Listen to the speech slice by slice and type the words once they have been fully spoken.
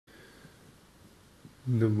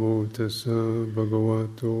Namo tassa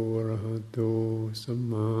bhagavato arahato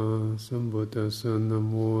samma sambuddhassa.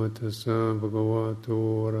 Namo tassa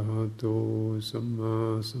bhagavato arahato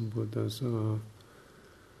samma sambuddhassa.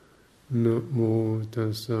 Namo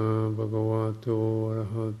tassa bhagavato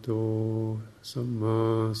arahato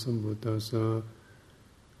samma sambuddhassa.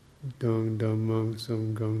 Buddhaṃ dhammāṃ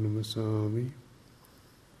saṅghāṃ namasāmi.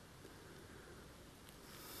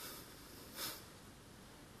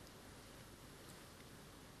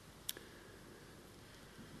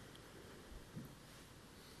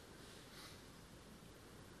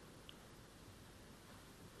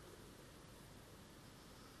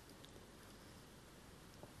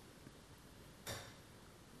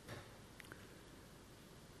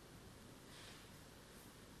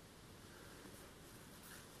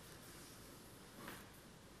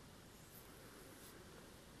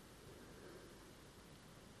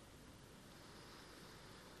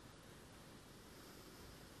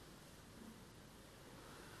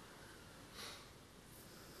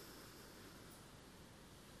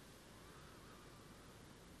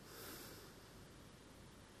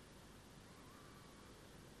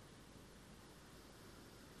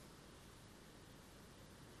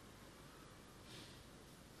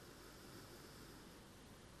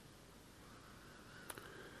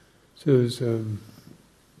 So there's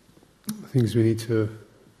things we need to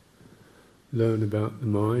learn about the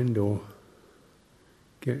mind or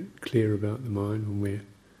get clear about the mind when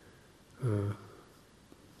we're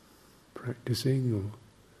practicing, or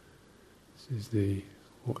this is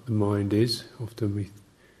what the mind is. Often we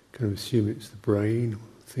kind of assume it's the brain,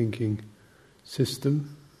 thinking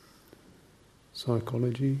system,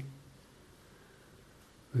 psychology,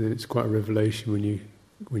 and then it's quite a revelation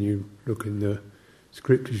when you look in the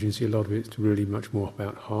scriptures. You see a lot of it's really much more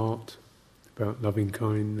about heart, about loving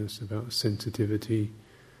kindness, about sensitivity,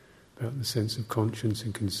 about the sense of conscience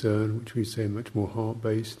and concern, which we say much more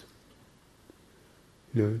heart-based.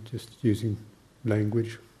 Just using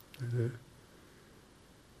language.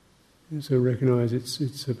 And so recognize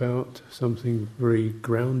it's about something very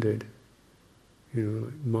grounded.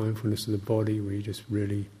 Like mindfulness of the body, where you just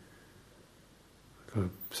really kind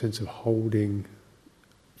of sense of holding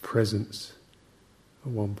presence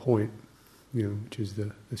at one point, which is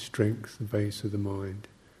the strength, the base of the mind,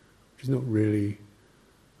 which is not really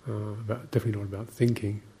definitely not about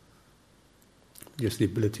thinking, just the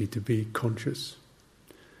ability to be conscious,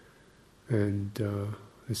 and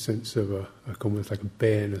a sense of almost like a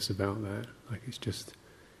bareness about that, like it's just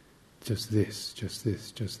this,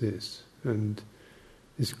 and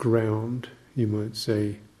this ground, you might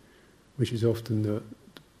say, which is often the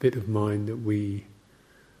bit of mind that we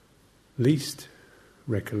least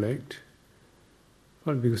recollect,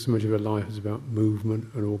 partly because so much of our life is about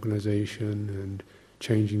movement and organisation and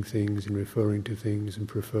changing things and referring to things and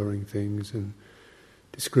preferring things and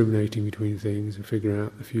discriminating between things and figuring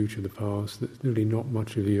out the future, the past. That really not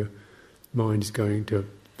much of your mind is going to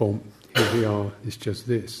bomb. Here we are. It's just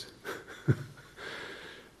this.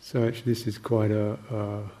 So actually, this is quite a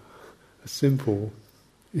simple,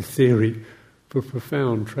 in theory, but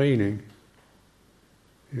profound training.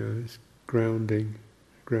 It's grounding,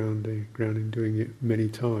 doing it many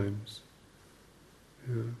times,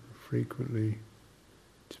 frequently.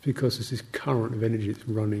 It's because there's this current of energy that's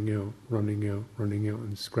running out,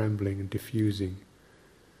 and scrambling and diffusing.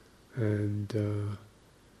 And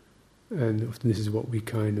often this is what we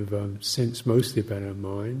kind of sense mostly about our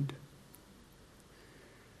mind.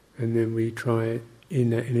 And then we try in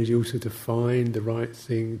that energy also to find the right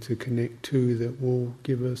thing to connect to that will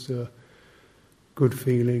give us a good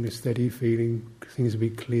feeling, a steady feeling, things will be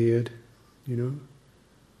cleared,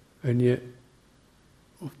 and yet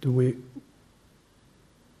often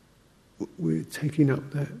we're taking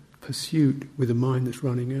up that pursuit with a mind that's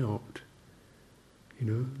running out.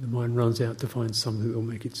 The mind runs out to find something that will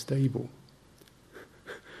make it stable.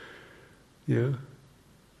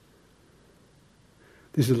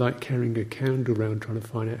 This is like carrying a candle around trying to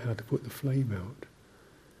find out how to put the flame out.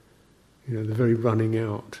 The very running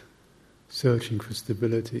out, searching for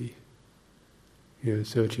stability,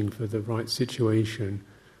 searching for the right situation,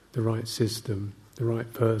 the right system, the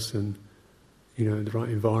right person, the right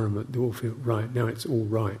environment that will feel right. Now it's all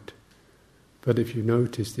right. But if you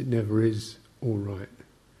noticed, it never is all right.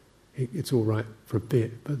 It's all right for a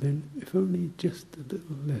bit, but then if only just a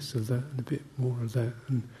little less of that and a bit more of that,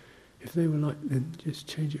 and if they were like, then just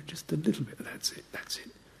change it just a little bit, that's it.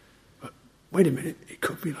 But wait a minute, it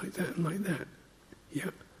could be like that and like that. Yeah.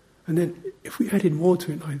 And then if we added more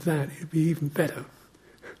to it like that, it'd be even better.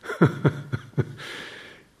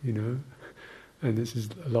 And this is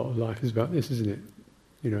a lot of life is about this, isn't it?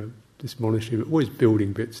 this monastery, but always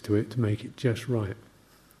building bits to it to make it just right.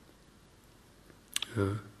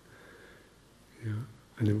 And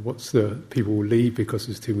then people will leave because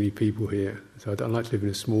there's too many people here. So I like to live in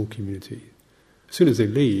a small community. As soon as they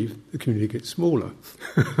leave, the community gets smaller.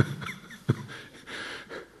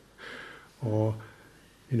 Or,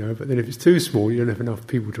 but then if it's too small, you don't have enough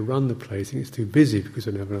people to run the place, and it's too busy because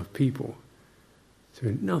you don't have enough people. So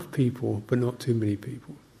enough people, but not too many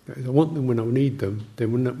people. I want them when I need them,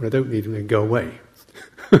 then when I don't need them, they go away.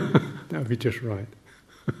 That would be just right.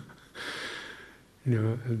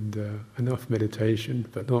 And enough meditation,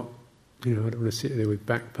 but not, I don't want to sit there with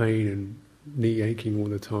back pain and knee aching all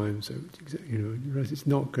the time. So, you realize it's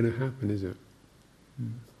not going to happen, is it?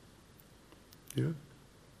 You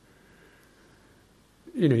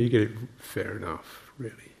get it fair enough,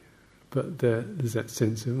 really. But there's that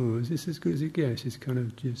sense of, is this as good as it gets? It's kind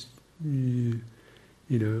of just, I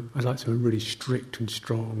like something really strict and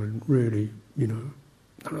strong and really, none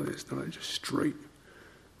of this, just straight,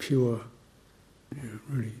 pure,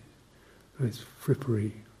 really nice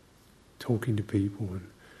frippery, talking to people and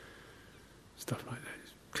stuff like that.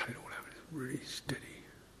 Just cut it all out, it's really steady.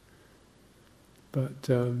 But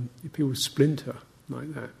people splinter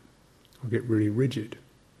like that, or get really rigid.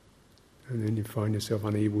 And then you find yourself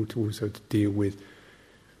unable to also to deal with,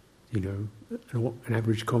 an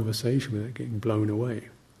average conversation without getting blown away.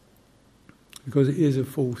 Because it is a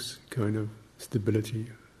false kind of stability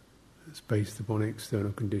that's based upon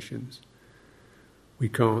external conditions. We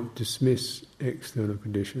can't dismiss external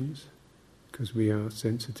conditions because we are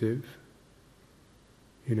sensitive,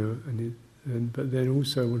 but then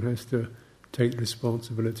also one has to take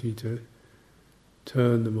responsibility to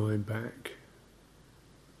turn the mind back.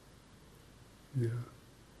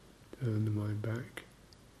 Turn the mind back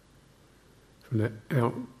from that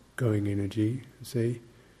outgoing energy and say,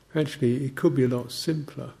 actually, it could be a lot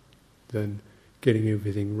simpler than getting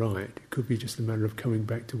everything right. It could be just a matter of coming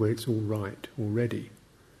back to where it's all right already.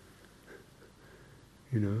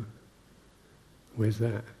 Where's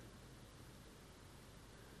that?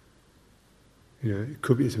 It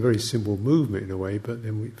could be, it's a very simple movement in a way, but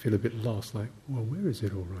then we feel a bit lost, like, well, where is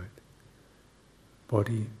it all right?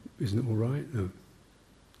 Body isn't all right, the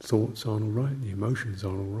thoughts aren't all right, the emotions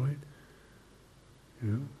aren't all right.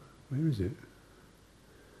 Where is it?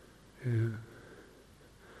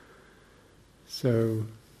 So,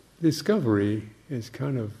 discovery is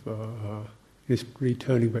kind of this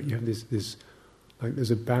returning back. You have this like there's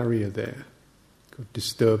a barrier there, of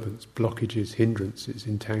disturbance, blockages, hindrances,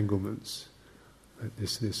 entanglements, like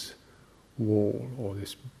this wall or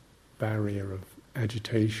this barrier of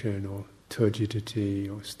agitation or turgidity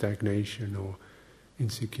or stagnation or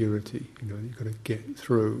insecurity. You've got to get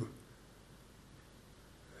through.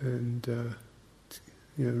 And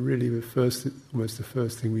really, almost the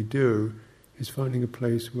first thing we do is finding a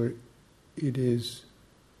place where it is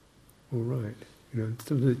all right.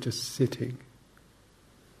 Instead of just sitting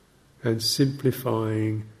and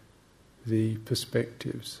simplifying the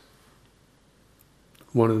perspectives.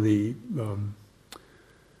 One of the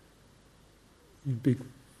big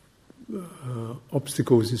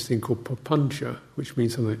obstacles is this thing called papancha, which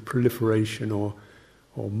means something like proliferation or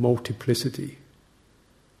multiplicity.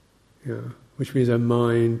 Which means our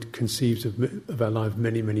mind conceives of our life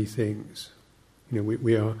many, many things.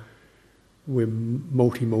 We're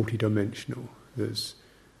multi-dimensional. There's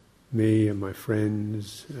me and my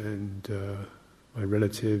friends and my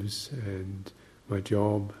relatives and my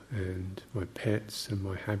job and my pets and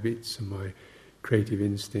my habits and my creative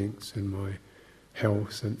instincts and my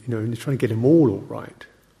health and and trying to get them all right.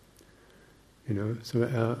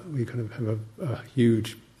 So we kind of have a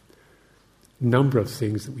huge number of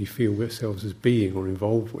things that we feel ourselves as being or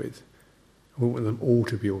involved with. We want them all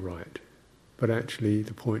to be all right. But actually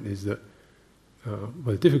the point is that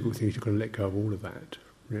the difficult thing is you've got to let go of all of that,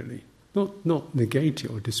 really. Not negate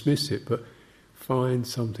it or dismiss it, but find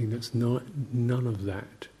something that's none of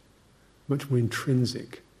that. Much more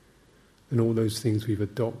intrinsic than all those things we've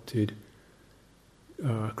adopted,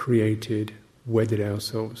 created, wedded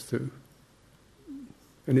ourselves to.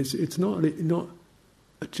 And it's not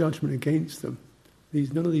a judgment against them.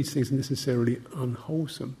 None of these things are necessarily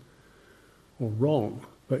unwholesome or wrong,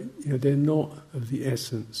 but they're not of the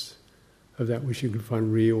essence of that which you can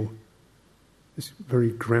find real, this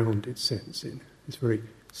very grounded sense in, this very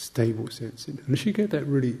stable sense in. Unless you get that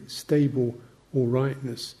really stable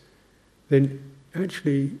all-rightness, then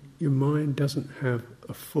actually your mind doesn't have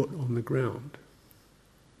a foot on the ground.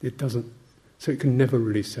 It doesn't, so it can never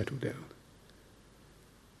really settle down.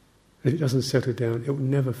 If it doesn't settle down, it will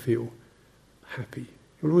never feel happy.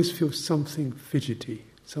 It will always feel something fidgety,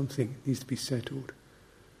 something needs to be settled.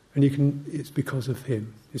 And it's because of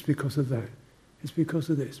him, it's because of that, it's because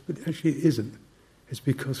of this. But actually it isn't. It's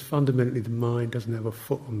because fundamentally the mind doesn't have a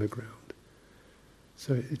foot on the ground.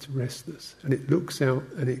 So it's restless. And it looks out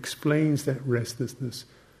and it explains that restlessness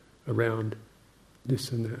around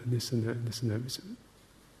this and that and this and that and this and that.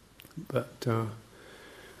 But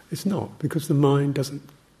it's not, because the mind doesn't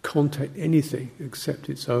contact anything except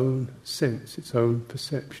its own sense, its own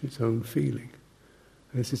perception, its own feeling.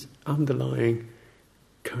 And there's this underlying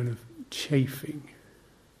kind of chafing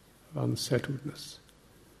of unsettledness,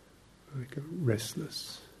 like a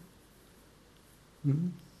restless,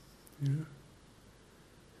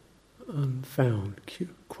 unfound,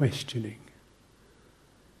 questioning.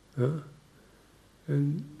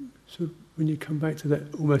 And so when you come back to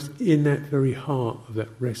that, almost in that very heart of that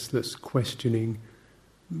restless questioning,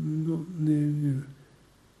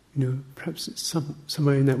 perhaps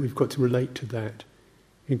somewhere in that we've got to relate to that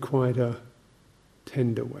in quite a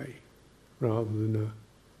tender way, rather than a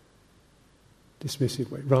dismissive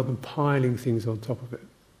way, rather than piling things on top of it.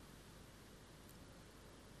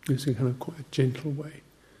 There's a kind of quite a gentle way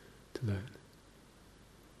to that.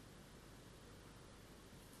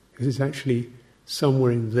 Because it's actually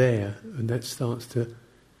somewhere in there, and that starts to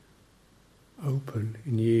open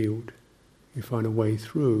and yield. You find a way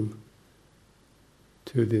through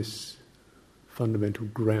to this fundamental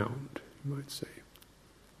ground, you might say.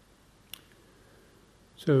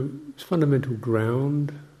 So it's fundamental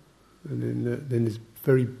ground, and then there's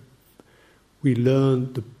we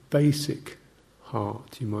learn the basic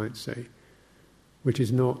heart, you might say, which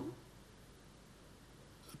is not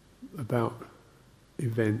about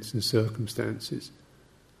events and circumstances.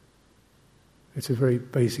 It's a very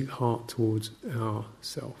basic heart towards our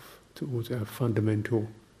self, towards our fundamental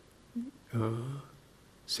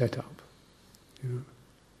setup.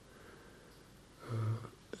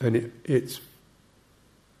 And it's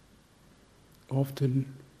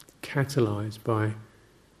often catalysed by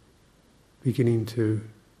beginning to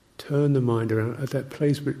turn the mind around at that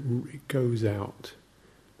place where it goes out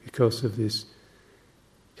because of this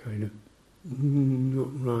kind of not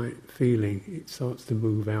right feeling. It starts to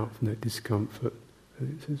move out from that discomfort,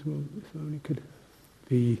 and it says, well, if only it could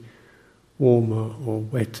be warmer or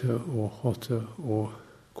wetter or hotter or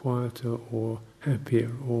quieter or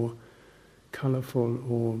happier or colourful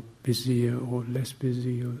or busier or less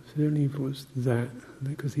busy, or certainly if it was that,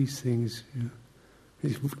 because these things,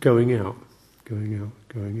 it's going out for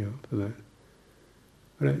that.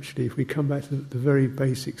 But actually, if we come back to the very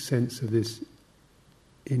basic sense of this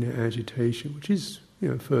inner agitation, which is,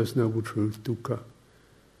 first noble truth, dukkha,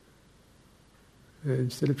 and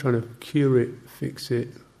instead of trying to cure it, fix it,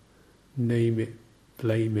 name it,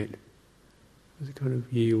 blame it, there's a kind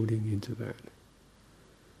of yielding into that.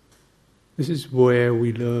 This is where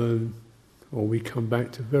we learn, or we come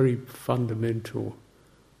back to very fundamental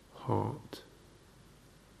heart.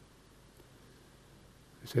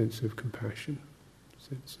 A sense of compassion, a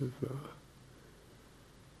sense of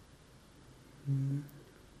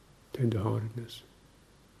tender-heartedness.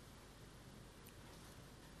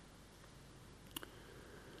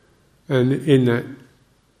 And in that,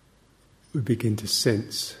 we begin to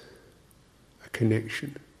sense a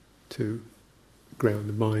connection to the ground.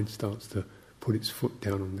 The mind starts to put its foot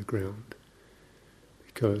down on the ground,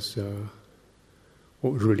 because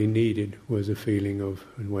what was really needed was a feeling of,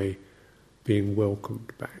 in a way, being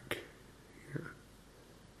welcomed back.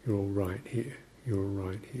 You're all right here, you're all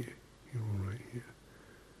right here, you're all right here.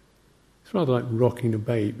 It's rather like rocking a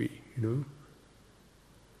baby,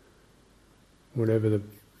 Whatever the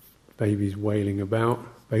baby's wailing about,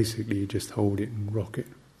 basically you just hold it and rock it.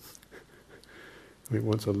 When it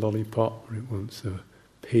wants a lollipop, when it wants a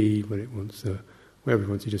pea, when it wants whatever it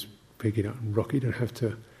wants, you just pick it up and rock it. You don't have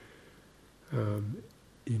to,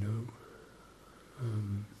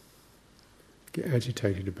 get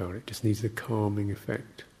agitated about it. It just needs the calming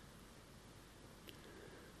effect.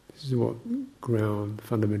 This is what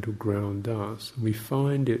fundamental ground does. And we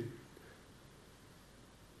find it,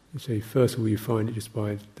 first of all, you find it just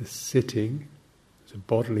by the sitting. There's a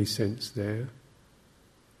bodily sense there.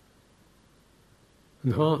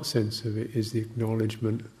 And the heart sense of it is the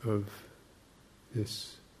acknowledgement of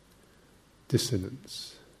this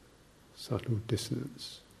dissonance, subtle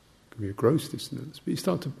dissonance. It can be a gross dissonance, but you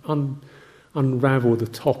start to unravel the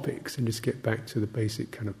topics and just get back to the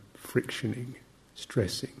basic kind of frictioning,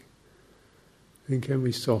 stressing. And can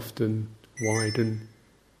we soften, widen,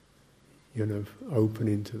 open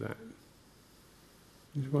into that?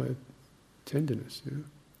 It's quite a tenderness,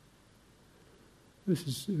 This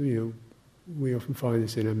is, we often find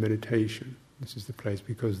this in our meditation. This is the place,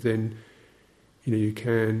 because then, you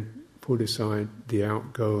can put aside the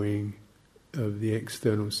outgoing of the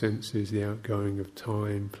external senses, the outgoing of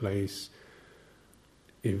time, place,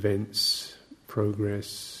 events,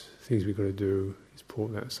 progress, things we've got to do. Just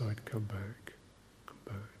put that aside and come back, come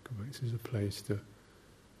back, come back. This is a place to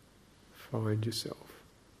find yourself.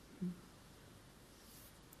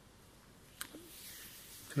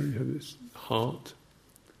 So you have this heart,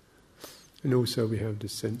 and also we have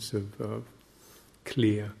this sense of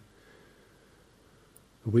clear.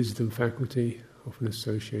 The wisdom faculty, often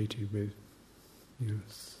associated with,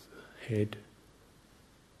 head,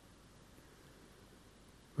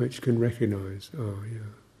 which can recognise,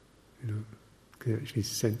 can actually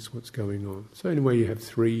sense what's going on. So in a way you have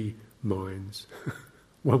three minds.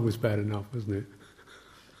 One was bad enough, wasn't it?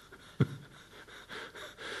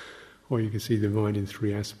 Or you can see the mind in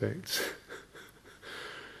three aspects.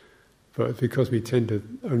 But because we tend to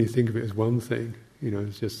only think of it as one thing,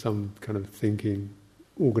 it's just some kind of thinking,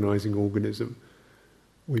 organising organism,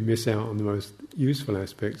 we miss out on the most useful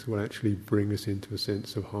aspects that will actually bring us into a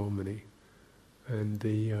sense of harmony. And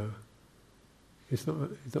it's not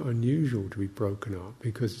unusual to be broken up,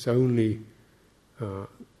 because it's only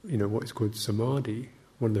what is called samadhi.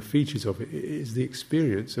 One of the features of it is the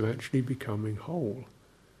experience of actually becoming whole.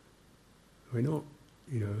 We're not,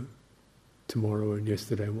 tomorrow and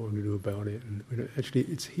yesterday, what I'm going to do about it. And actually,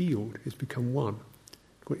 it's healed. It's become one.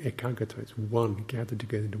 It's called ekagata. It's one, gathered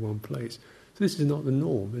together into one place. So this is not the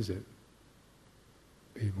norm, is it?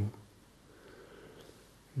 People.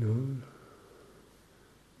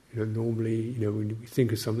 Normally, when we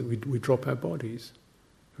think of something, we drop our bodies.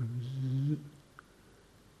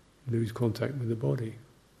 Lose contact with the body.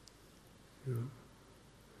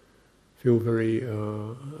 Feel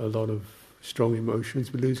a lot of strong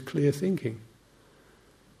emotions, we lose clear thinking,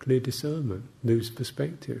 clear discernment, lose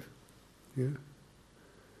perspective.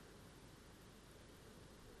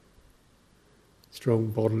 Strong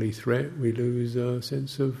bodily threat, we lose a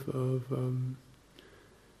sense of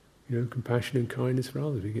compassion and kindness for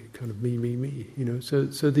others. We get kind of me.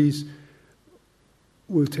 So these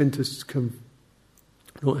will tend to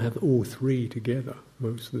not have all three together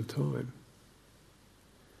most of the time.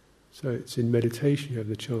 So it's in meditation you have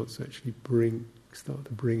the chance to actually start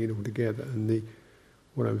to bring it all together. And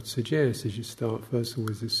what I would suggest is you start first of all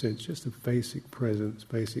with this sense, just of basic presence,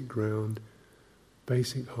 basic ground,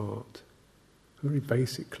 basic heart, a very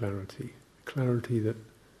basic clarity that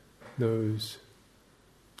knows,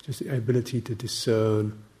 just the ability to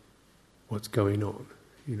discern what's going on,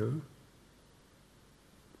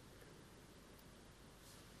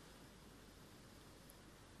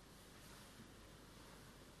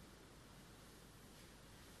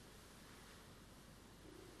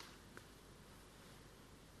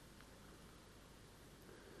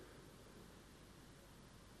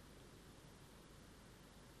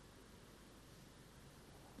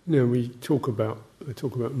 we talk about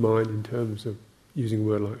mind in terms of using a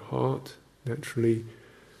word like heart. Naturally,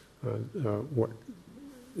 what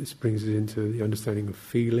this brings us into the understanding of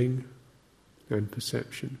feeling and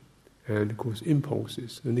perception, and of course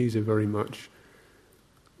impulses. And these are very much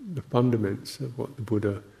the fundaments of what the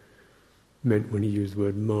Buddha meant when he used the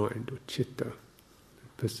word mind or citta.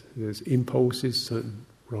 There's impulses, certain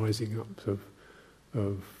rising up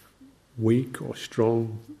of weak or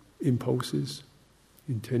strong impulses,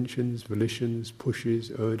 intentions, volitions,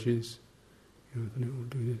 pushes, urges.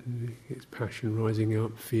 It's passion rising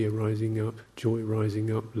up, fear rising up, joy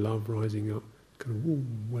rising up, love rising up, kind of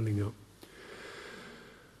welling up.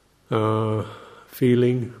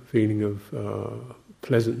 Feeling of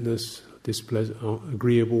pleasantness,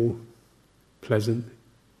 agreeable, pleasant,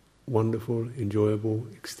 wonderful, enjoyable,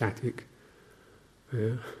 ecstatic.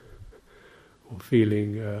 Or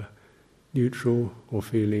feeling neutral, or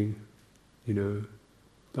feeling,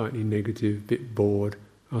 slightly negative, bit bored,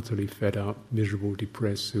 utterly fed up, miserable,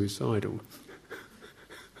 depressed, suicidal.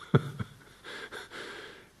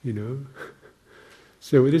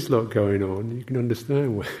 So with this lot going on, you can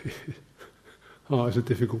understand why heart is a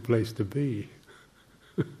difficult place to be.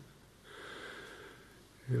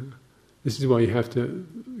 This is why you have to,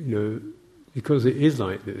 because it is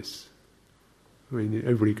like this. I mean,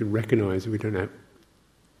 everybody can recognise that we don't have.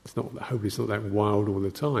 Hopefully it's not that wild all the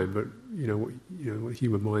time, but what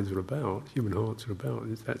human minds are about, human hearts are about.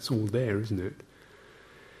 That's all there, isn't it?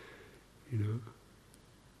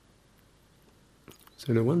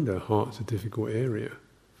 So no wonder heart's a difficult area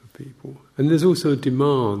for people. And there's also a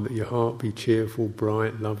demand that your heart be cheerful,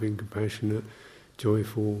 bright, loving, compassionate,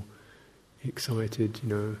 joyful, excited.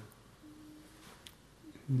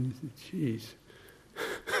 Jeez.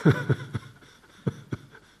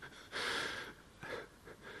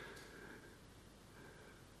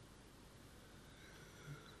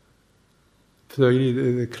 So you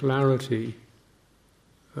need the clarity,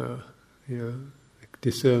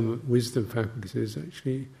 discernment, wisdom faculties is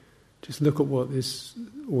actually just look at what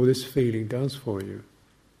all this feeling does for you.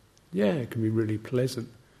 Yeah, it can be really pleasant.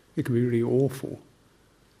 It can be really awful.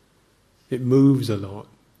 It moves a lot.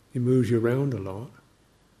 It moves you around a lot.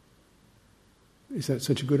 Is that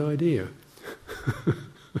such a good idea?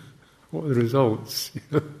 What are the results?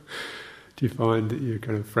 Do you find that you're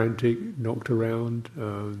kind of frantic, knocked around,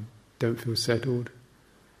 don't feel settled,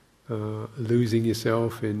 losing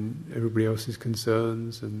yourself in everybody else's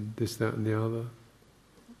concerns and this, that and the other?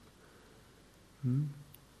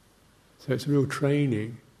 So it's a real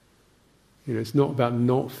training. It's not about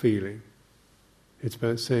not feeling. It's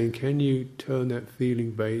about saying, can you turn that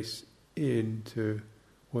feeling base into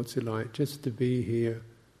what's it like just to be here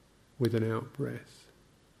with an out-breath?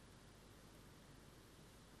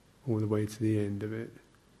 All the way to the end of it.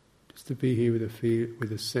 Just to be here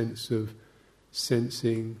with a sense of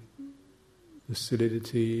sensing the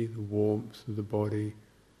solidity, the warmth of the body,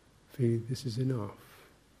 feeling this is enough.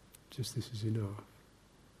 Just this is enough.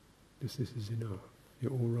 Just this is enough.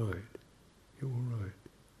 You're all right. You're all right.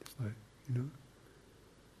 It's like,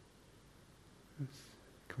 it's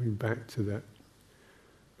coming back to that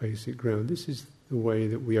basic ground. This is the way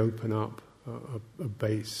that we open up a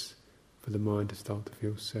base for the mind to start to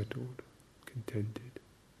feel settled, contented.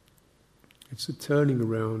 It's a turning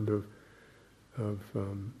around of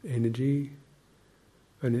energy,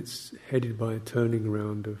 and it's headed by a turning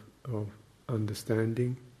around of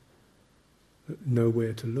understanding. Know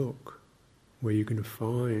where to look, where you're going to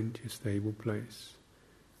find your stable place,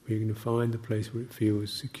 where you're going to find the place where it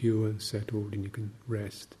feels secure and settled and you can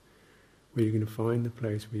rest, where you're going to find the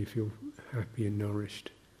place where you feel happy and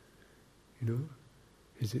nourished.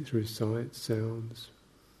 Is it through sights, sounds,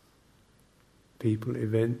 people,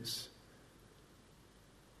 events?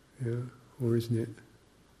 Or hasn't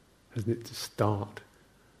it to start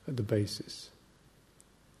at the basis?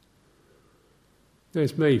 Now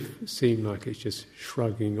it may seem like it's just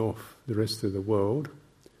shrugging off the rest of the world,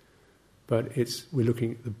 but we're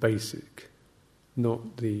looking at the basic,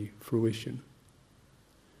 not the fruition.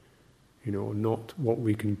 Or not what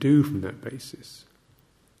we can do from that basis.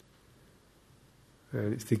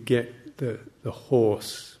 And it's to get the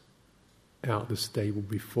horse out the stable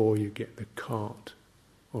before you get the cart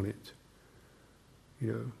on it.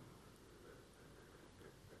 There's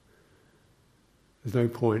no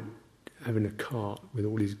point having a cart with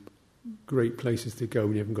all these great places to go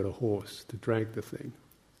when you haven't got a horse to drag the thing.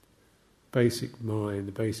 Basic mind,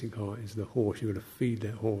 the basic heart is the horse. You've got to feed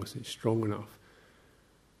that horse. It's strong enough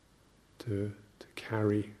to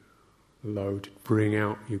carry the load, to bring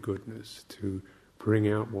out your goodness, to bring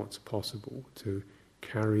out what's possible, to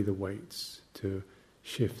carry the weights, to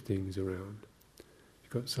shift things around.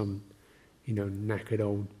 You've got some, knackered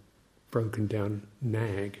old, broken down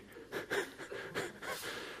nag.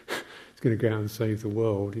 It's going to go out and save the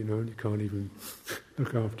world, and you can't even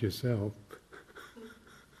look after yourself.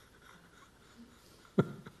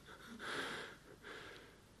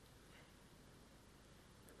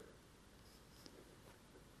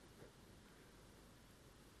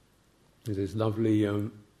 There's this lovely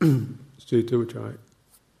Sucitto, which I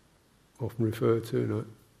often refer to, and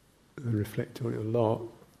I reflect on it a lot.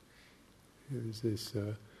 There's this,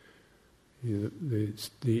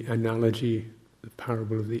 the analogy, the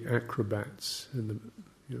parable of the acrobats, and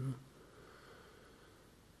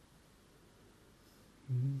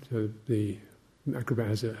so the acrobat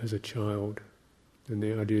has a child, and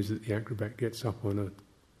the idea is that the acrobat gets up on a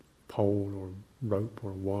pole or a rope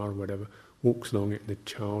or a wire or whatever, walks along it, and the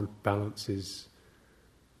child balances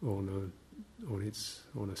on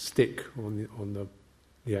a stick on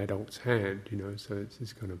the adult's hand, so it's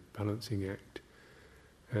this kind of balancing act.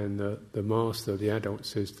 And the master, the adult,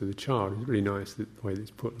 says to the child, it's really nice the way it's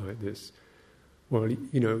put like this, well,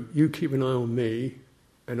 you keep an eye on me,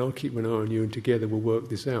 and I'll keep an eye on you, and together we'll work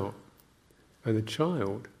this out. And the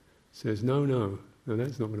child says, no,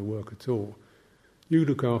 that's not going to work at all. You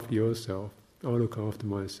look after yourself, I'll look after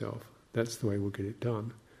myself. That's the way we'll get it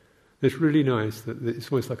done. It's really nice that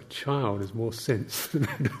it's almost like a child has more sense than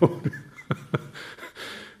an adult.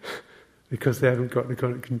 Because they haven't got the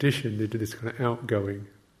kind of condition into this kind of outgoing.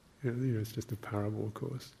 It's just a parable, of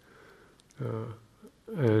course.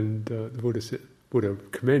 And the Buddha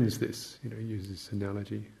commends this, uses this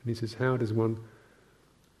analogy. And he says, how does one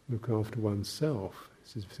look after oneself? He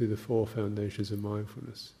says, through the 4 foundations of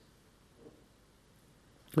mindfulness.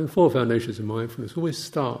 And the 4 foundations of mindfulness always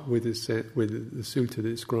start with the sutta that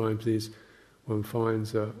describes these: one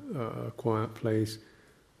finds a quiet place,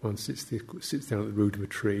 one sits down at the root of a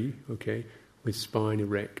tree, with spine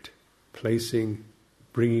erect,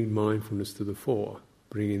 bringing mindfulness to the fore,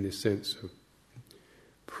 bringing this sense of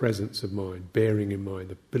presence of mind, bearing in mind,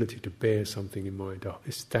 the ability to bear something in mind, to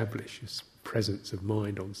establish this presence of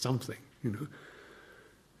mind on something,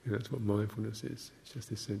 that's what mindfulness is. It's just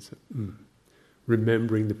this sense of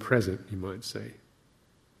remembering the present, you might say.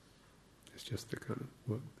 It's just the kind of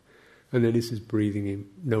work. And then this is breathing in,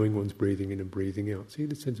 knowing one's breathing in and breathing out. See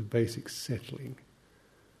the sense of basic settling.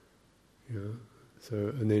 So,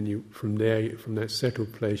 and then you, from that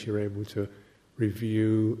settled place, you're able to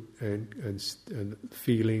review and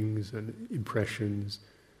feelings and impressions.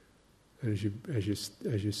 And as you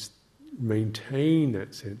maintain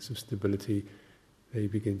that sense of stability, they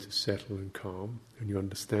begin to settle and calm, and you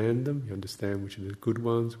understand them. You understand which are the good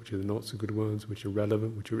ones, which are the not so good ones, which are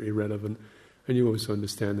relevant, which are irrelevant, and you also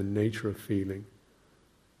understand the nature of feeling.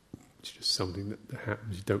 It's just something that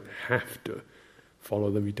happens. You don't have to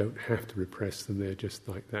follow them. You don't have to repress them. They're just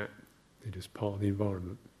like that. They're just part of the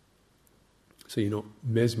environment. So you're not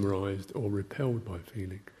mesmerized or repelled by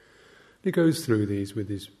feeling. It goes through these with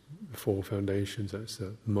these four foundations. That's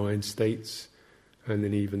the mind states, and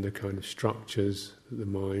then even the kind of structures that the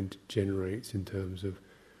mind generates in terms of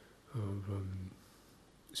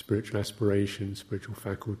spiritual aspirations, spiritual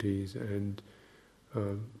faculties, and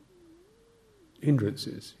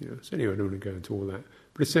hindrances. So anyway, I don't want to go into all that.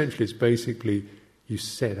 But essentially, it's basically you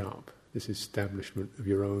set up this establishment of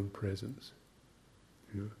your own presence,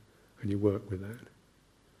 and you work with that.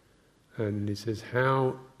 And he says,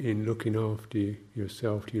 how in looking after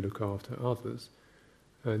yourself do you look after others?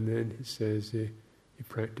 And then he says, you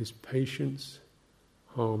practice patience,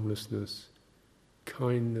 harmlessness,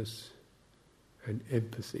 kindness, and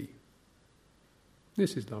empathy.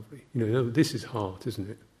 This is lovely. This is heart,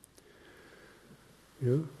 isn't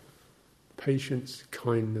it? Patience,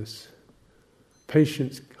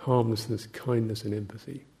 harmlessness, kindness, and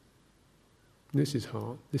empathy. This is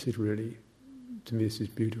heart. This is really, to me, this is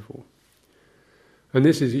beautiful. And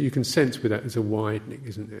this is, you can sense with that, there's a widening,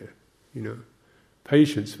 isn't there?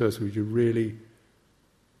 Patience, first of all, you're really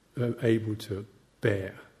able to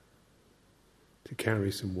bear, to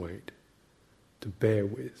carry some weight, to bear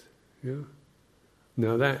with.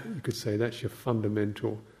 Now that, you could say, that's your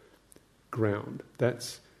fundamental ground.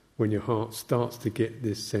 That's when your heart starts to get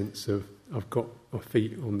this sense of, I've got my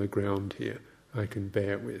feet on the ground here, I can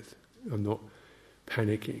bear with. I'm not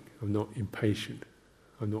panicking, I'm not impatient,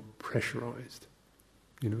 I'm not pressurized.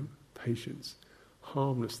 Patience,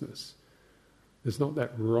 harmlessness. There's not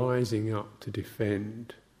that rising up to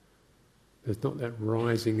defend. There's not that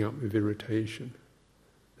rising up with irritation.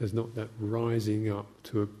 There's not that rising up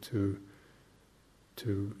to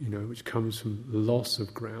which comes from loss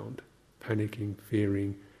of ground, panicking,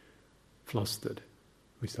 fearing, flustered.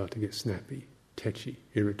 We start to get snappy, tetchy,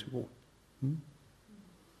 irritable.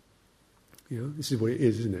 This is what it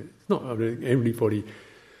is, isn't it? It's not everybody.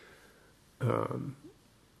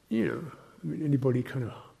 Anybody kind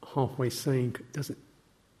of halfway sane doesn't.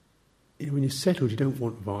 When you're settled, you don't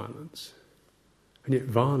want violence, and yet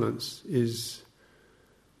violence is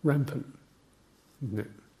rampant, isn't it?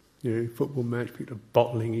 Football match, people are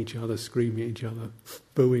bottling each other, screaming at each other,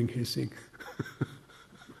 booing, hissing.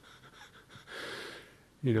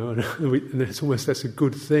 And that's a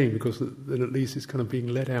good thing, because then at least it's kind of being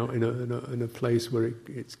let out in a place where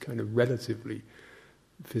it's kind of relatively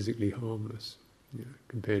physically harmless,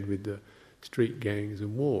 compared with the street gangs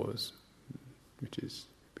and wars, which has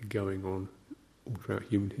been going on all throughout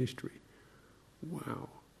human history. Wow.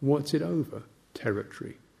 What's it over?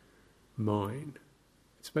 Territory. Mine.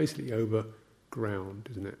 It's basically over ground,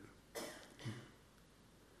 isn't it?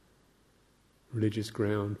 Religious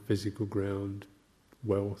ground, physical ground,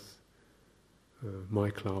 wealth, my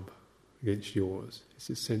club against yours. It's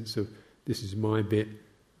a sense of, this is my bit,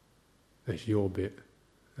 that's your bit,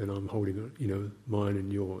 and I'm holding, mine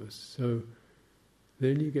and yours. So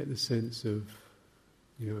then you get the sense of,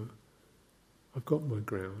 I've got my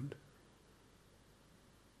ground.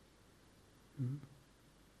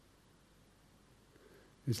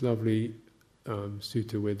 This lovely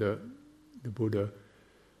sutta where the Buddha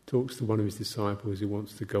talks to one of his disciples who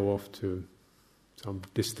wants to go off to some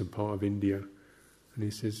distant part of India,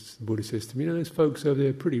 and the Buddha says to me, those folks over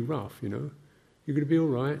there are pretty rough, you're going to be all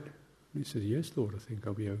right? And he says, yes, Lord, I think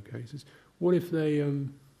I'll be okay. He says, what if they,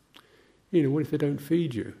 what if they don't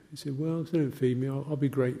feed you? He said, well, if they don't feed me, I'll be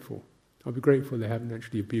grateful. I'll be grateful they haven't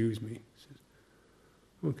actually abused me. He says,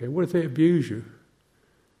 okay, what if they abuse you?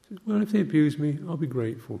 He says, well, if they abuse me, I'll be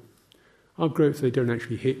grateful. I'm grateful they don't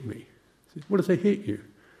actually hit me. He says, what if they hit you?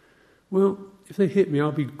 Well, if they hit me,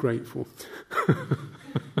 I'll be grateful. He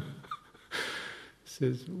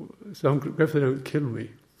says, so I'm grateful they don't kill me.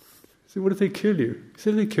 So what if they kill you? So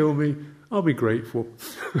if they kill me, I'll be grateful.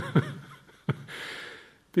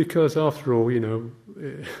 Because after all,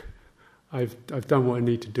 I've done what I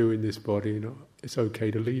need to do in this body, and it's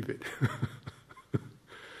okay to leave it.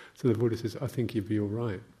 So the Buddha says, I think you'd be all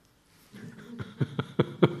right.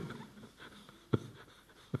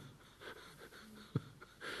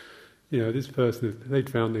 This person, they'd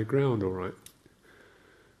found their ground all right.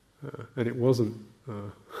 And it wasn't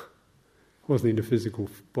in a physical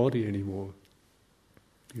body anymore.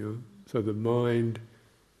 So the mind,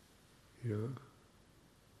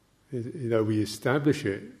 we establish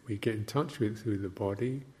it, we get in touch with it through the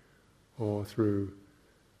body or through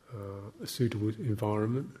a suitable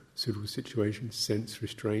environment, suitable situation, sense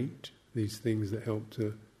restraint, these things that help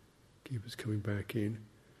to keep us coming back in.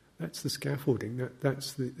 That's the scaffolding,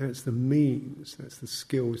 that's the means, that's the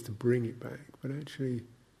skills to bring it back. But actually,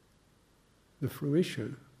 the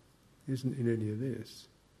fruition isn't in any of this.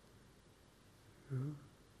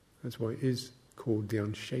 That's why it is called the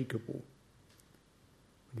unshakable.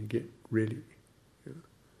 When you get really...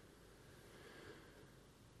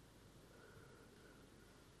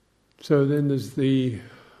 So then there's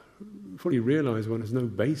fully realize one has no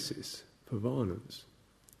basis for varnas.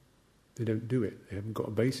 They don't do it. They haven't got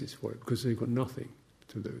a basis for it because they've got nothing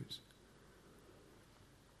to lose.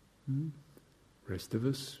 Rest of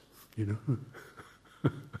us,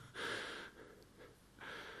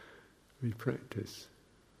 we practice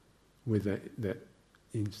with that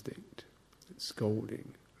instinct, that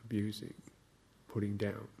scolding, abusing, putting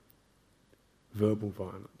down, verbal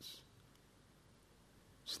violence,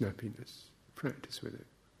 snappiness. Practice with it.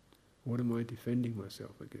 What am I defending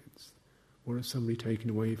myself against? What has somebody taken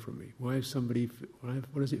away from me? Why does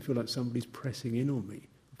it feel like somebody's pressing in on me,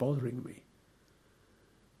 bothering me?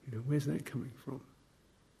 Where's that coming from?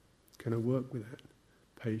 Can I work with that?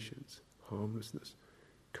 Patience, harmlessness,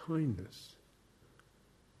 kindness.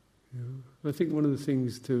 I think one of the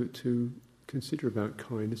things to consider about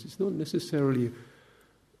kindness, it's not necessarily,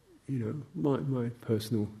 my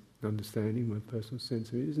personal understanding, my personal sense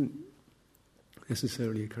of it isn't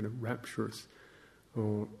necessarily a kind of rapturous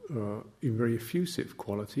or even very effusive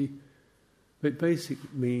quality, but basically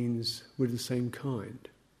means we're the same kind.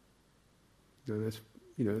 That's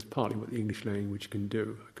partly what the English language can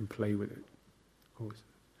do. I can play with it, of course.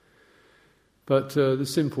 But the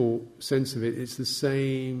simple sense of it, it's the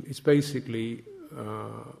same. It's basically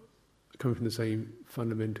coming from the same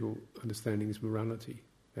fundamental understanding as morality.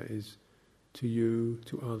 That is, to you,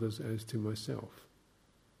 to others, as to myself.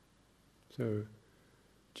 So,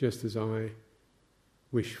 just as I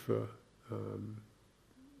wish for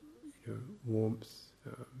warmth,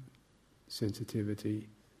 sensitivity,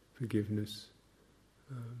 forgiveness,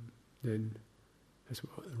 then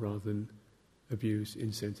rather than abuse,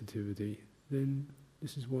 insensitivity, then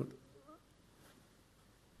this is what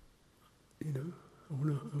I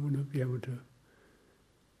want to be able to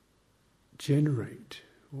generate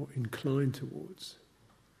or incline towards.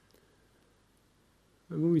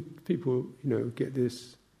 And when people get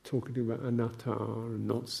this talking about anatta and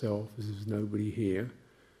not self, as there's nobody here,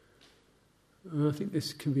 I think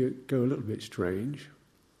this can go a little bit strange.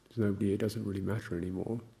 There's nobody here, doesn't really matter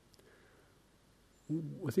anymore.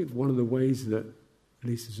 I think one of the ways that, at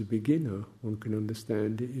least as a beginner, one can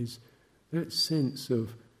understand it is that sense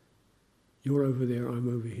of you're over there,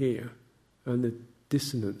 I'm over here, and the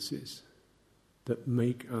dissonances that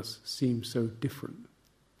make us seem so different.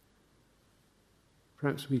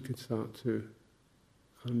 Perhaps we could start to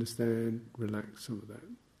understand, relax some of that,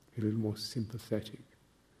 get a little more sympathetic,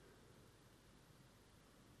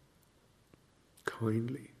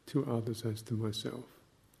 kindly to others as to myself,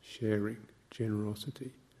 sharing,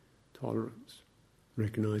 generosity, tolerance,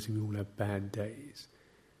 recognizing we all have bad days,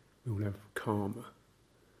 we all have karma.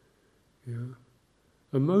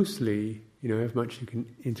 And mostly, how much you can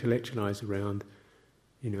intellectualize around,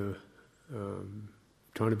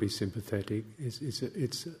 trying to be sympathetic,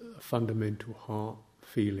 it's a fundamental heart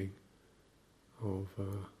feeling of,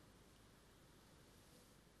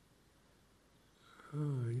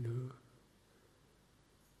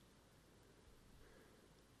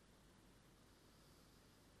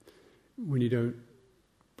 when you don't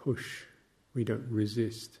push, when you don't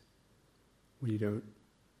resist, when you don't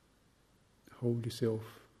hold yourself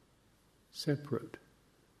separate,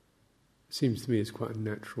 it seems to me it's quite a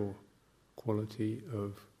natural quality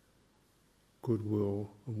of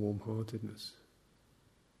goodwill and warm-heartedness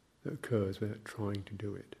that occurs without trying to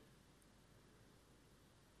do it.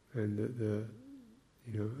 And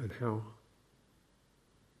and how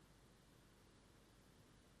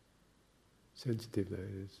sensitive that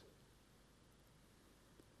is.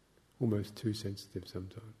 Almost too sensitive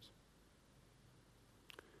sometimes.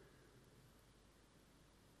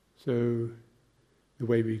 So the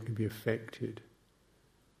way we can be affected,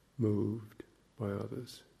 moved by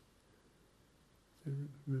others. So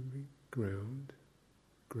remember, ground.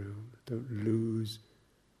 Don't lose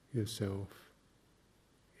yourself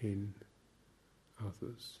in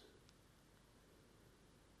others.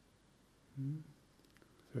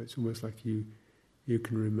 So it's almost like you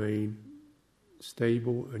can remain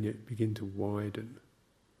stable and yet begin to widen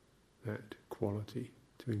that quality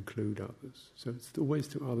to include others. So it's always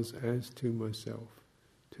to others as to myself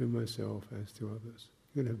as to others.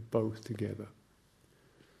 You're going to have both together.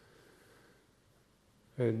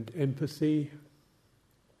 And empathy,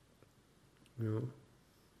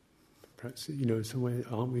 perhaps, somewhere,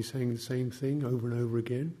 aren't we saying the same thing over and over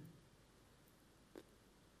again?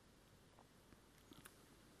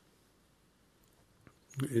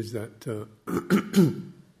 Is that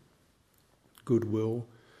goodwill,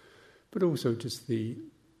 but also just the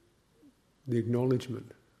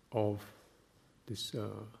acknowledgement of this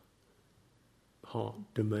heart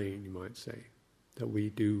domain, you might say, that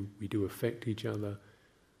we do affect each other,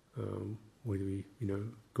 whether we,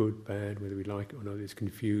 good, bad, whether we like it or not, it's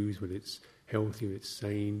confused, whether it's healthy, whether it's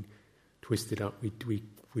sane, twisted up,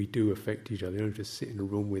 we do affect each other. You don't just sit in a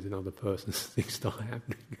room with another person and things start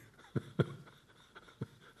happening. Whether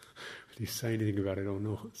you say anything about it or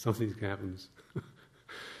not, something happens.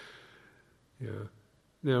 Yeah.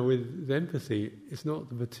 Now with empathy, it's not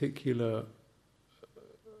the particular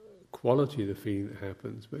quality of the feeling that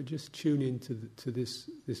happens, but just tune into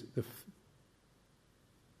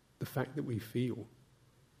the fact that we feel,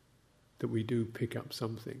 that we do pick up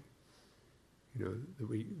something, that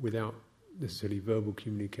we, without necessarily verbal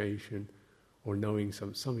communication or knowing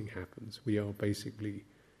something happens, we are basically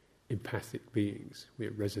empathic beings, we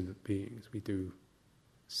are resonant beings, we do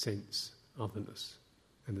sense otherness,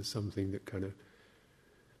 and there's something that kind of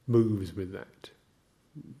moves with that.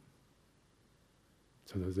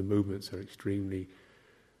 Sometimes the movements are extremely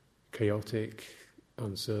chaotic,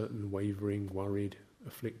 uncertain, wavering, worried,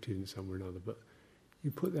 afflicted in some way or another, but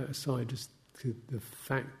you put that aside just to the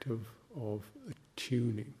fact of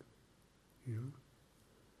attuning,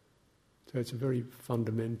 So it's a very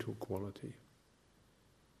fundamental quality.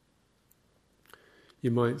 You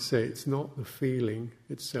might say it's not the feeling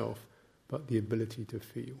itself, but the ability to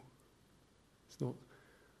feel. It's not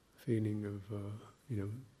a feeling of,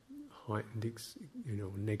 heightened,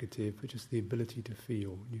 negative, but just the ability to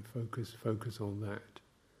feel. You focus on that.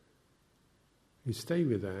 You stay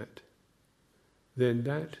with that, then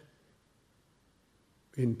that,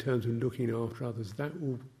 in terms of looking after others, that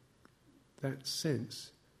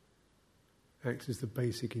sense acts as the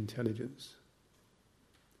basic intelligence.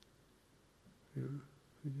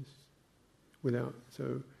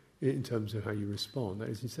 So in terms of how you respond, that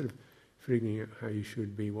is, instead of figuring out how you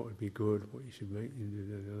should be, what would be good, what you should make,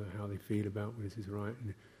 how they feel about when this is right,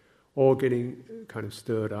 or getting kind of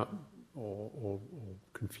stirred up or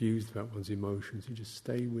confused about one's emotions, you just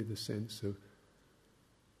stay with the sense of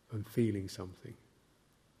I'm feeling something,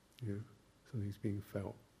 something's being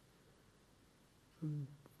felt. And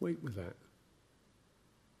wait with that.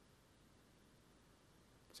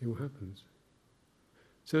 See what happens.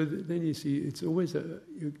 So then you see, it's always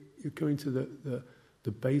you're going to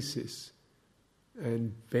the basis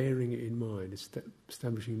and bearing it in mind,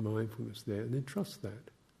 establishing mindfulness there, and then trust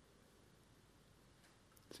that.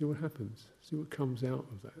 See what happens. See what comes out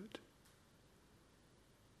of that.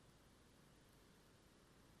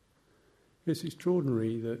 It's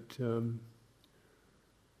extraordinary that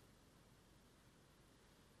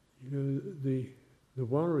the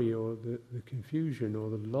worry or the confusion or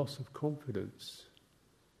the loss of confidence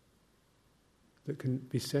that can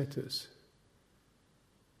beset us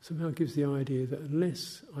somehow gives the idea that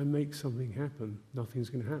unless I make something happen, nothing's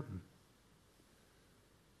going to happen.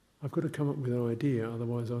 I've got to come up with an idea,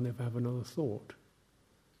 otherwise I'll never have another thought.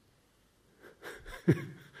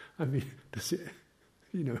 I mean, does it,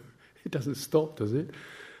 it doesn't stop, does it?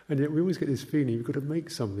 And yet we always get this feeling you've got to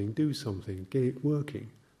make something, do something, get it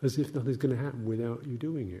working, as if nothing's going to happen without you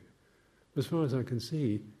doing it. As far as I can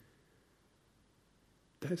see,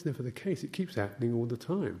 that's never the case. It keeps happening all the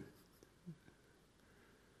time.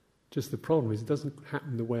 Just the problem is it doesn't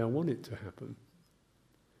happen the way I want it to happen.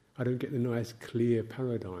 I don't get the nice clear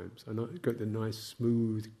paradigms. I don't get the nice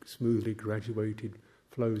smoothly graduated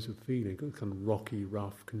flows of feeling. I got kind of rocky,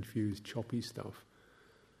 rough, confused, choppy stuff.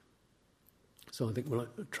 So I think,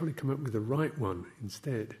 I'm trying to come up with the right one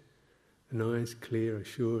instead. A nice, clear,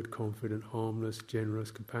 assured, confident, harmless,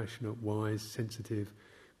 generous, compassionate, wise, sensitive,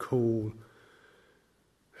 cool,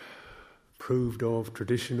 approved of,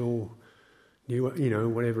 traditional, new,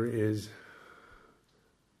 whatever it is.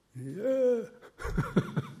 Yeah.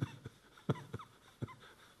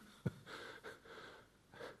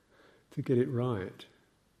 to get it right.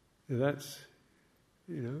 That's,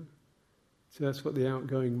 so that's what the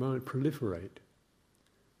outgoing mind proliferate.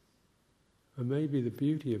 And maybe the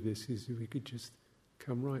beauty of this is if we could just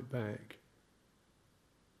come right back,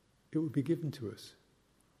 it would be given to us.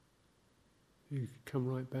 You could come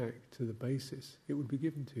right back to the basis, it would be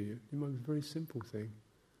given to you. It might be a very simple thing.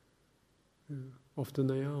 Often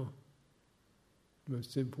they are the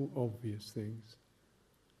most simple, obvious things.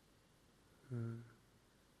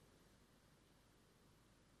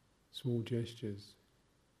 Small gestures,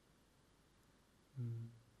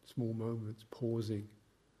 small moments, pausing,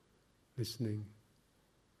 listening.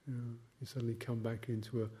 You suddenly come back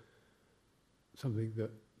into something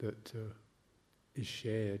that is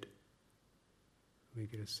shared. We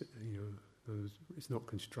get it's not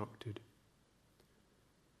constructed.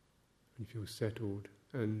 You feel settled,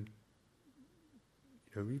 and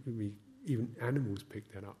even animals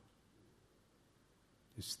pick that up.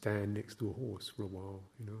 Just stand next to a horse for a while,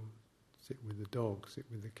 sit with the dog, sit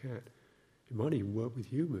with the cat. It might even work with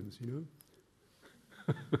humans,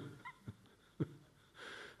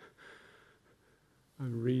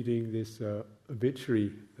 I'm reading this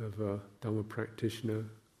obituary of a Dhamma practitioner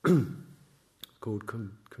called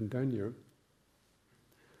Kondanya.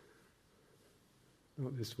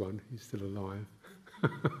 Not this one, he's still alive.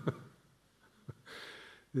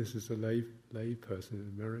 This is a lay person in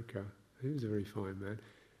America. He was a very fine man.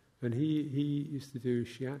 And he used to do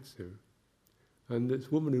shiatsu. And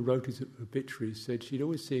this woman who wrote his obituary said she'd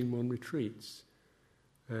always seen him on retreats.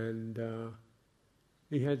 And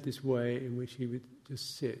he had this way in which he would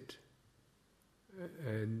just sit.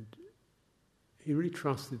 And he really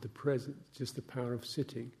trusted the presence, just the power of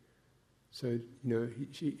sitting. So,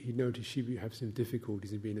 he noticed she would have some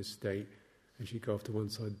difficulties in being in a state, and she'd go off to one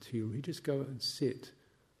side of the tea room. He'd just go and sit,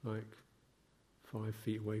 like 5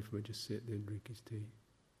 feet away from her, just sit there and drink his tea.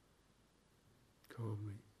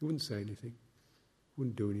 Calmly. He wouldn't say anything,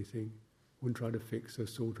 wouldn't do anything, wouldn't try to fix or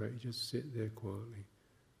sort her out, he'd just sit there quietly.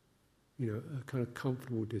 A kind of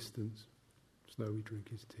comfortable distance, slowly drink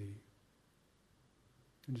his tea.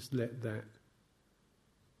 And just let that,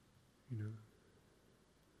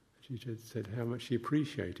 She just said how much she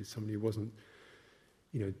appreciated somebody who wasn't,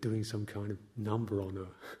 doing some kind of number on her.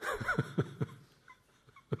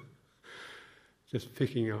 Just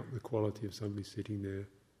picking up the quality of somebody sitting there,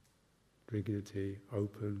 drinking a tea,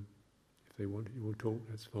 open. If they want to talk,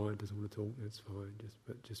 that's fine. Doesn't want to talk, that's fine.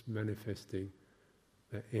 Just manifesting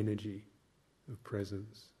that energy of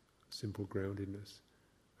presence, simple groundedness.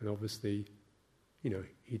 And obviously,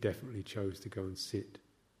 he definitely chose to go and sit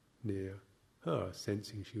near her,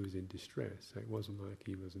 sensing she was in distress. So it wasn't like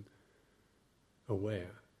he wasn't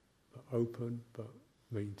aware, but open, but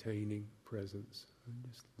maintaining presence and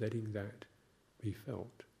just letting that be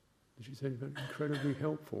felt. And she said, incredibly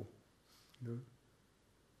helpful,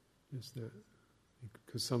 just that,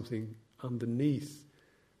 because something underneath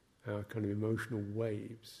our kind of emotional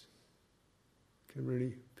waves can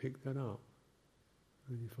really pick that up,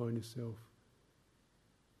 and you find yourself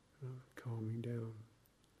calming down,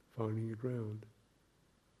 finding your ground.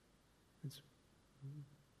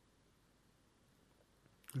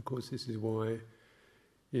 Of course, this is why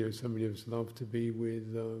somebody of us love to be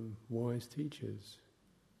with wise teachers.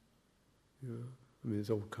 There's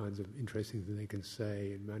all kinds of interesting things they can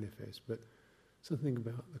say and manifest, but something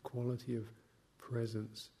about the quality of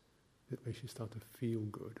presence that makes you start to feel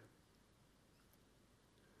good.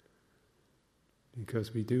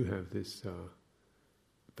 Because we do have this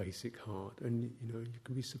basic heart, and you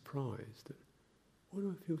can be surprised that, why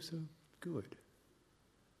do I feel so good?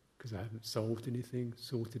 Because I haven't solved anything,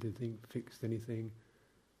 sorted anything, fixed anything,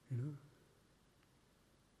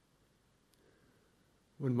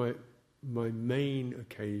 When my main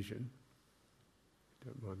occasion,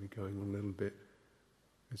 don't mind me going on a little bit,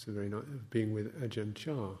 it's a very nice of being with Ajahn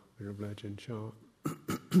Chah, Venerable Ajahn Chah,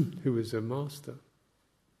 who was a master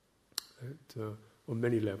on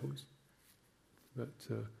many levels, but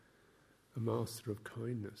a master of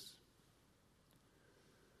kindness.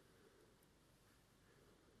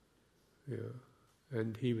 Yeah,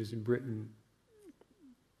 and he was in Britain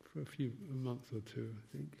for a month or two, I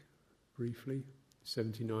think, briefly.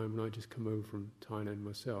 79, when I just come over from Thailand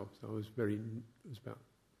myself, so it was about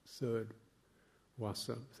third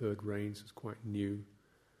wasa, third rains, so it was quite new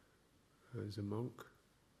as a monk.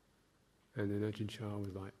 And then Ajahn Chah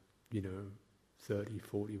was like, 30,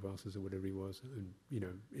 40 vasas or whatever he was, and,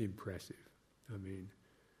 impressive. I mean,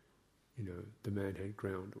 the man had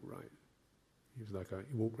ground all right. He was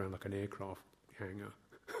he walked around like an aircraft hangar.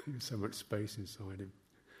 There was so much space inside him,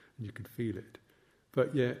 and you could feel it.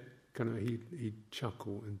 But yet, he'd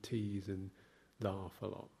chuckle and tease and laugh a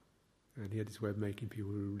lot. And he had this way of making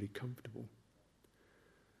people really comfortable.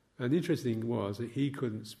 And the interesting thing was that he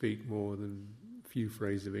couldn't speak more than a few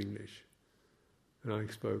phrases of English. And I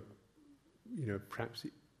spoke, perhaps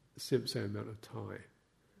the same amount of Thai.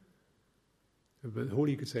 But all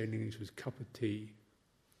he could say in English was cup of tea.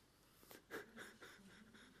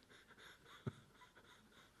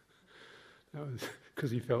 That was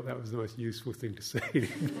because he felt that was the most useful thing to say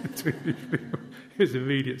to people. His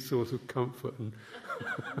immediate source of comfort and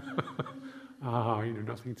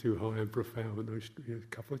nothing too high and profound, a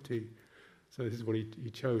cup of tea. So this is what he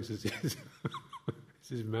chose as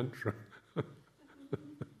his mantra.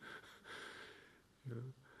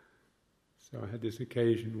 So I had this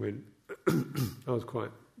occasion when I was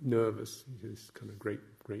quite nervous. He's this kind of great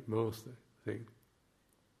master thing.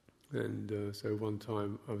 And so one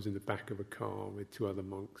time I was in the back of a car with two other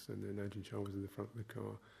monks, and then Ajahn Chah was in the front of the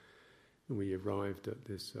car. And we arrived at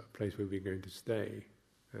this place where we were going to stay.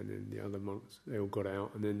 And then the other monks, they all got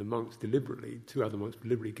out. And then the monks two other monks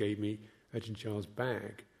deliberately gave me Ajahn Chah's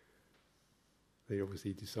bag. They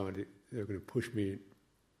obviously decided they were going to push me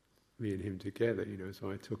and him together,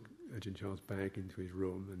 So I took Ajahn Chah's bag into his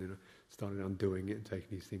room, and then I started undoing it and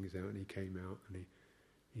taking these things out. And he came out and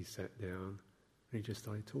he sat down. And he just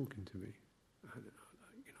started talking to me, and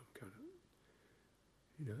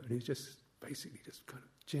and he's just basically just kind of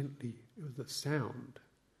gently. It was the sound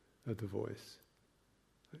of the voice,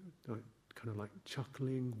 kind of like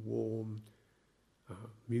chuckling, warm,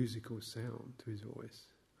 musical sound to his voice.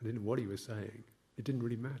 I didn't know what he was saying. It didn't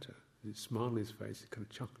really matter. His smile on his face, kind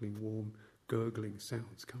of chuckling, warm, gurgling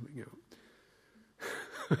sounds coming out.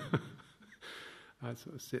 I'd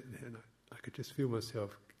sort of sit there, and I could just feel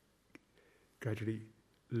myself gradually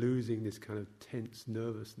losing this kind of tense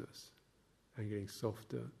nervousness and getting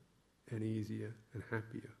softer and easier and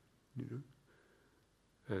happier,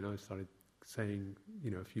 And I started saying,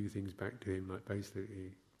 a few things back to him, like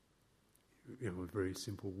basically, with very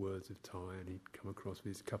simple words of Thai, and he'd come across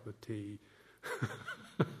with his cup of tea,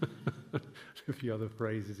 a few other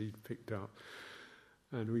phrases he'd picked up,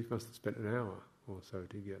 and we must have spent an hour or so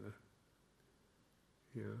together.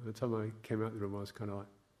 The time I came out of the room, I was kind of like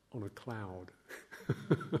on a cloud.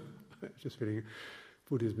 Just feeling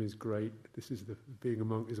Buddhism is great. Being a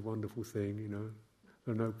monk is a wonderful thing,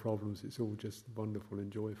 There are no problems. It's all just wonderful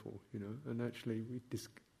and joyful, And actually, we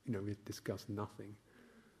discussed nothing,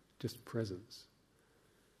 just presence.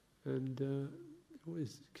 And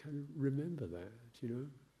always kind of remember that,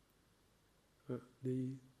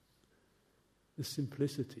 the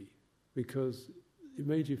simplicity, because it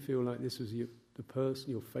made you feel like this was the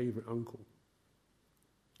person, your favourite uncle.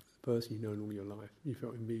 Person you've known all your life. You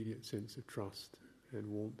felt immediate sense of trust and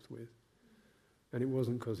warmth with. And it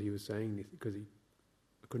wasn't because he was saying anything, because I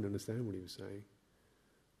couldn't understand what he was saying.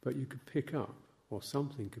 But you could pick up, or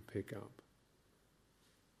something could pick up,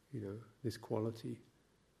 this quality.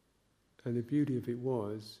 And the beauty of it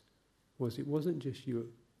was it wasn't just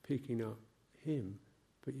you picking up him,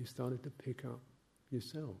 but you started to pick up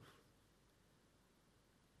yourself.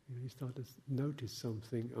 You started to notice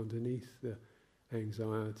something underneath the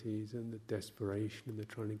anxieties and the desperation and the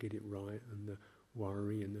trying to get it right and the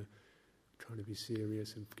worry and the trying to be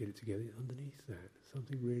serious and get it together. Underneath that,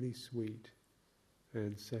 something really sweet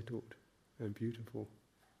and settled and beautiful.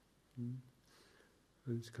 And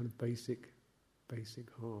it's kind of basic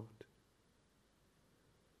heart.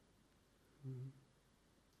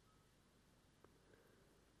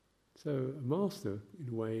 So a master,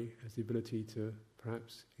 in a way, has the ability to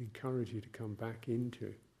perhaps encourage you to come back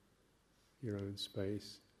into your own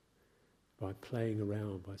space by playing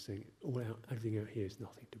around, by saying, everything out here is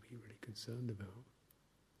nothing to be really concerned about.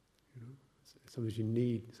 Sometimes you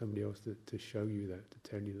need somebody else to show you that, to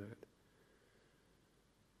tell you that.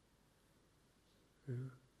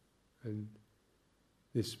 And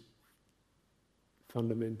this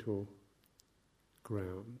fundamental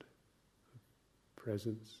ground of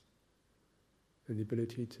presence and the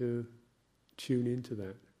ability to tune into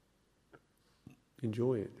that,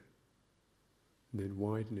 enjoy it, and then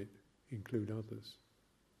widen it, include others.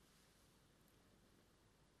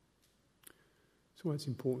 So it's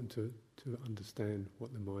important to understand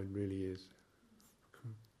what the mind really is,